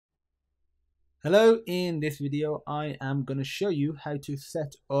Hello, in this video I am going to show you how to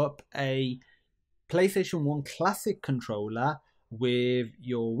set up a PlayStation 1 Classic controller with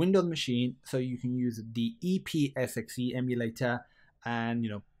your Windows machine so you can use the ePSXe emulator and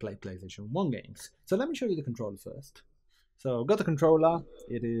play PlayStation 1 games. So let me show you the controller first. So I've got the controller,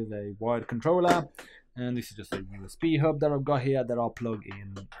 it is a wired controller, and this is just a USB hub that I've got here that I'll plug it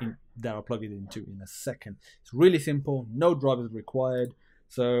into in a second. It's really simple, no drivers required.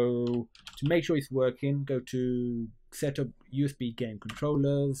 So to make sure it's working, go to setup USB game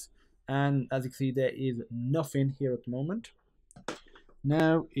controllers, and as you can see there is nothing here at the moment.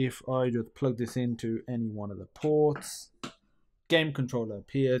 Now if I just plug this into any one of the ports, game controller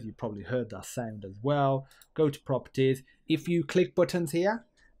appears. You probably heard that sound as well. Go to properties. If you click buttons here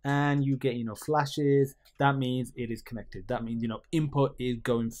and you get flashes, that means it is connected. That means input is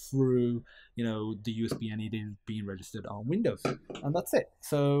going through the USB and it is being registered on Windows, and that's it.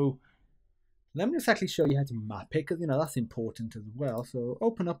 So let me just actually show you how to map it, because that's important as well. So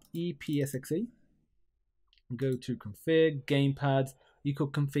open up ePSXe, go to config gamepads. You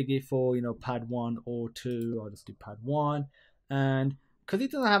could configure it for pad 1 or 2. I'll just do pad 1. And because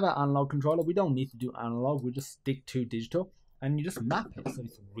it doesn't have an analog controller, we don't need to do analog. We just stick to digital and you just map it. So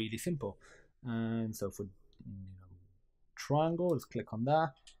it's really simple. And so for triangle, let's click on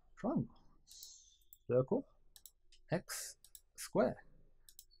that. Triangle, circle, X, square.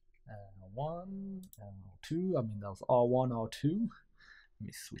 L1, L2. I mean that was R1, R2. Let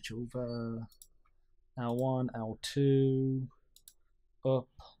me switch over. L1, L2, up,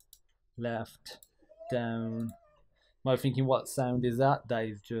 left, down. Am I thinking, what sound is that? That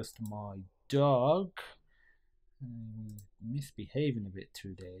is just my dog. Misbehaving a bit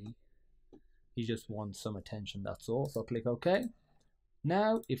today. He just wants some attention, that's all. So click OK.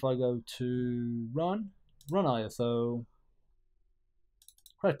 Now, if I go to run ISO,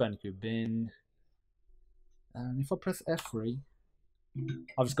 Crash Bandicoot bin, and if I press F3,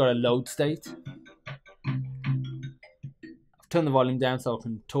 I've just got a load state. I've turned the volume down so I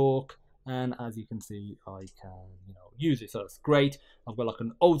can talk. And as you can see, I can use it, so it's great. I've got like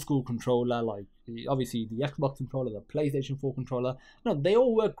an old school controller, like obviously the Xbox controller, the PlayStation 4 controller. They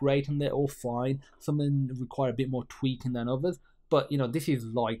all work great and they're all fine. Some of them require a bit more tweaking than others, but this is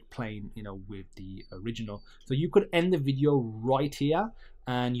like playing with the original. So you could end the video right here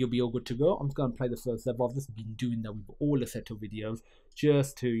and you'll be all good to go. I'm just going to play the first level. I've just been doing that with all the setup videos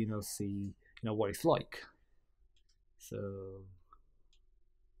just to see what it's like. So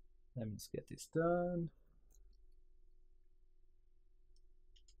let me just get this done.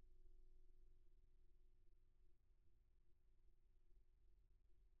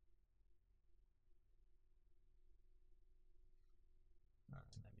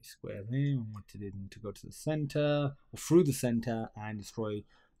 Let me square them. I wanted it to go to the center or through the center and destroy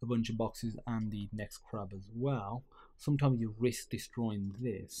a bunch of boxes and the next crab as well. Sometimes you risk destroying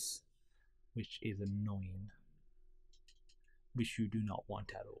this, which is annoying, which you do not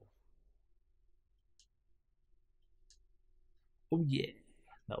want at all. Oh yeah,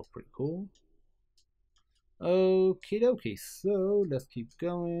 that was pretty cool. Okie dokie, so let's keep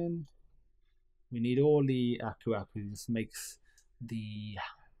going. We need all the Aku. This makes the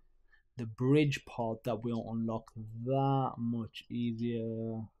bridge part that we'll unlock that much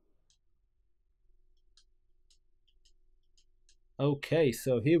easier. Okay,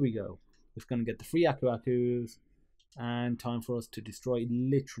 so here we go. It's going to get the free Akus and time for us to destroy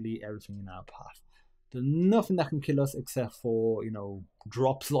literally everything in our path. There's nothing that can kill us except for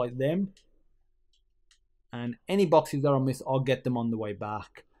drops like them, and any boxes that are missed, I'll get them on the way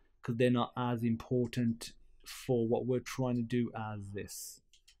back because they're not as important for what we're trying to do as this.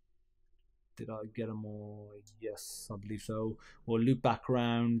 Did I get them all? Yes, I believe so. We'll loop back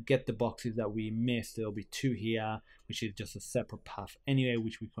around, get the boxes that we missed. There'll be 2 here, which is just a separate path anyway,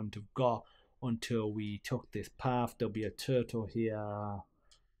 which we couldn't have got until we took this path. There'll be a turtle here,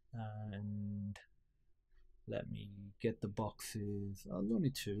 and let me get the boxes. Oh, there's only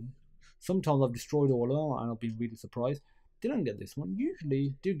 2. Sometimes I've destroyed all of them and I've been really surprised. Didn't get this one.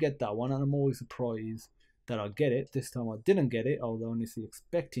 Usually do get that one, and I'm always surprised that I get it. This time I didn't get it, although I'm honestly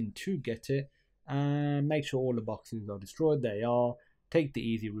expecting to get it. And make sure all the boxes are destroyed. They are. Take the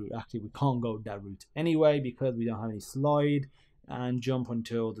easy route. Actually, we can't go that route anyway because we don't have any slide and jump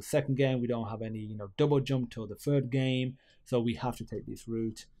until the second game. We don't have any double jump till the third game, so we have to take this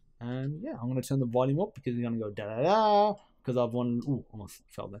route. And yeah, I'm going to turn the volume up because it's going to go da da da, because I've won. Ooh, almost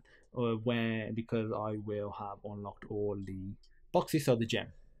fell there. Because I will have unlocked all the boxes of the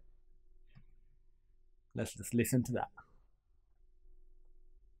gem. Let's just listen to that.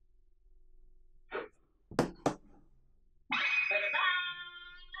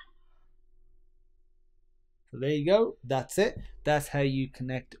 So there you go, that's it. That's how you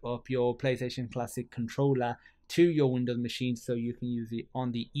connect up your PlayStation Classic controller to your Windows machine so you can use it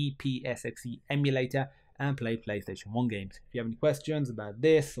on the ePSXe emulator and play PlayStation 1 games. If you have any questions about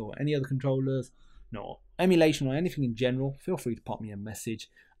this or any other controllers, no, emulation or anything in general, feel free to pop me a message.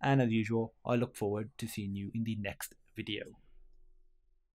 And as usual, I look forward to seeing you in the next video.